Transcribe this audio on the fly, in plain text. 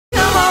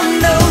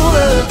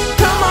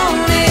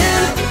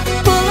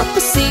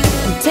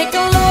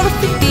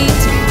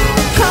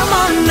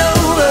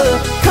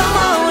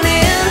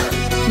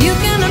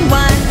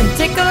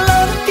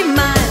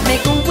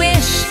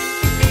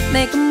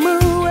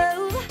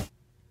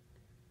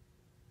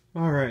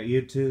Alright,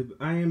 YouTube,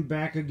 I am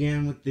back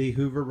again with the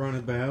Hoover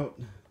Runabout,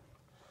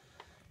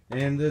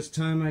 and this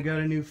time I got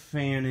a new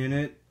fan in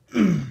it.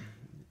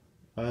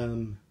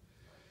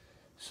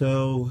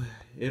 So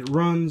it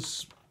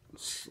runs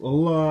a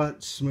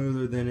lot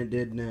smoother than it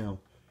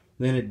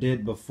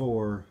did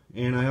before,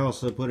 and I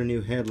also put a new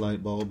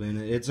headlight bulb in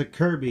it. It's a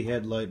Kirby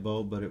headlight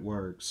bulb, but it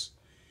works.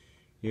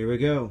 Here we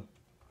go.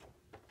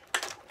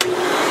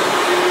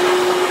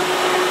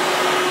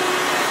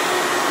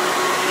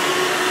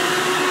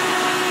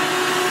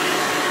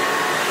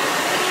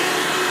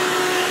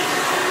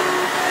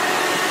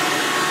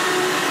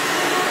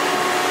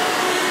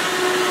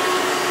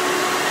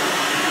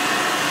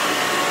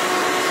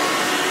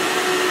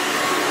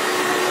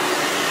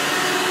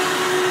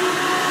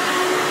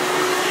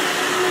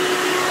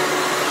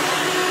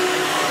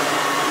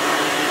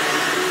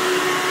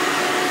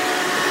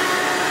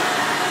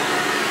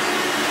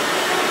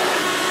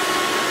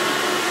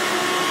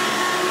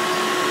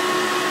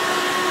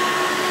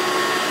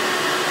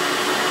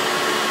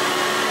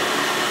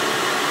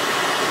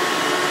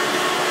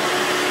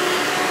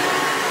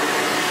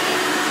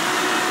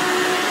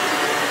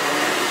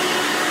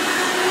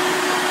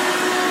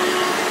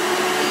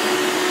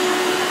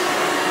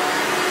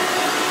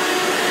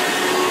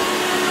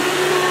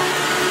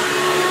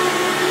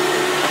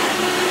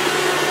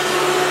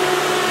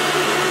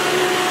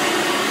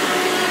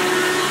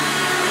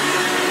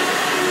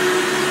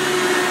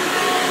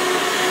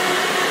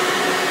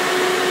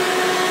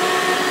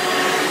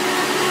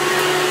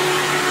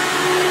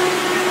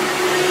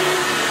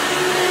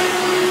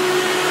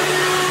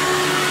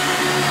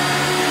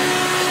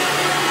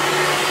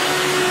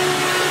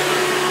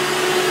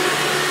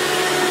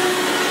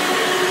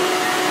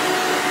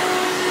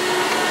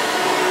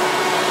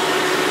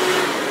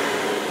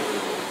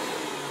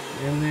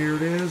 And there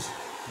it is.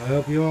 I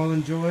hope you all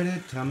enjoyed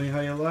it. Tell me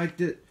how you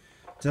liked it.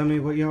 Tell me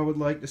what y'all would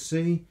like to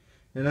see.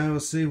 And I will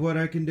see what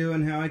I can do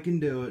and how I can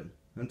do it.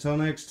 Until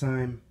next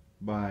time,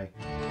 bye.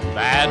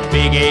 That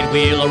big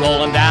 8-wheeler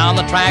rolling down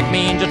the track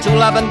means your true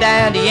loving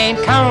daddy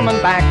ain't coming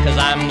back, 'cause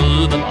I'm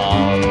moving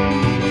on.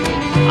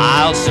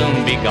 I'll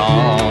soon be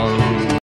gone.